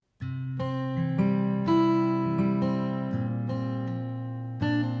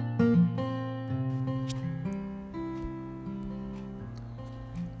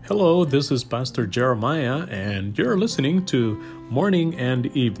Hello, this is Pastor Jeremiah, and you're listening to Morning and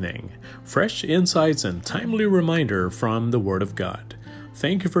Evening, fresh insights and timely reminder from the Word of God.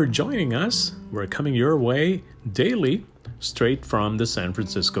 Thank you for joining us. We're coming your way daily, straight from the San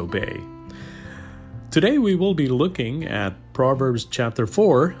Francisco Bay. Today we will be looking at Proverbs chapter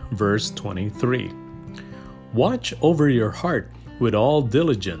 4, verse 23. Watch over your heart with all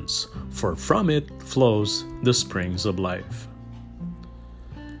diligence, for from it flows the springs of life.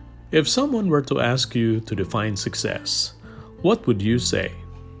 If someone were to ask you to define success, what would you say?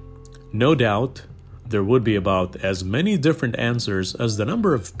 No doubt, there would be about as many different answers as the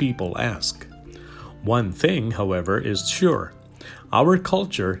number of people ask. One thing, however, is sure. Our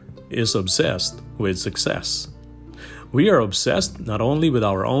culture is obsessed with success. We are obsessed not only with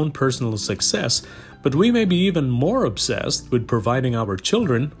our own personal success, but we may be even more obsessed with providing our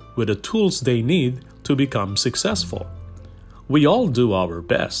children with the tools they need to become successful. We all do our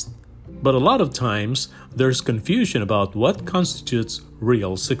best, but a lot of times there's confusion about what constitutes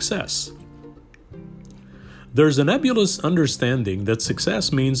real success. There's a nebulous understanding that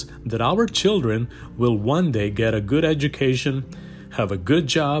success means that our children will one day get a good education, have a good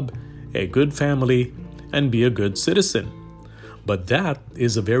job, a good family, and be a good citizen. But that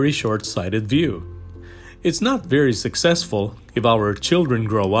is a very short-sighted view. It's not very successful if our children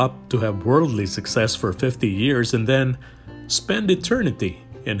grow up to have worldly success for 50 years and then spend eternity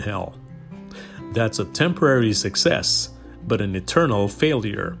in hell. That's a temporary success, but an eternal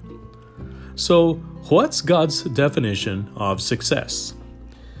failure. So, what's God's definition of success?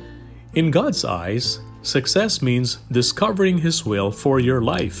 In God's eyes, success means discovering His will for your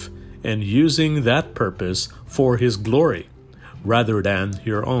life and using that purpose for His glory, rather than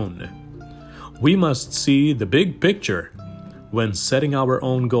your own. We must see the big picture when setting our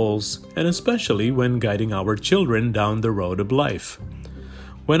own goals, and especially when guiding our children down the road of life.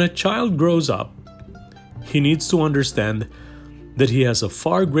 When a child grows up, he needs to understand that he has a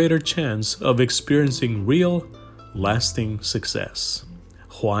far greater chance of experiencing real, lasting success.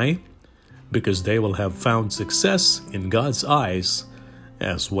 Why? Because they will have found success in God's eyes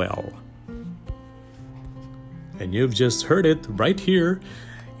as well. And you've just heard it right here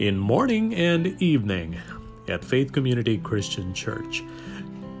in Morning and Evening at Faith Community Christian Church.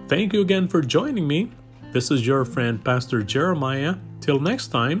 Thank you again for joining me. This is your friend Pastor Jeremiah. Till next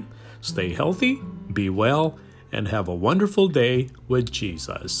time, stay healthy, be well, and have a wonderful day with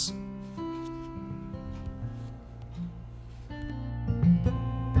Jesus.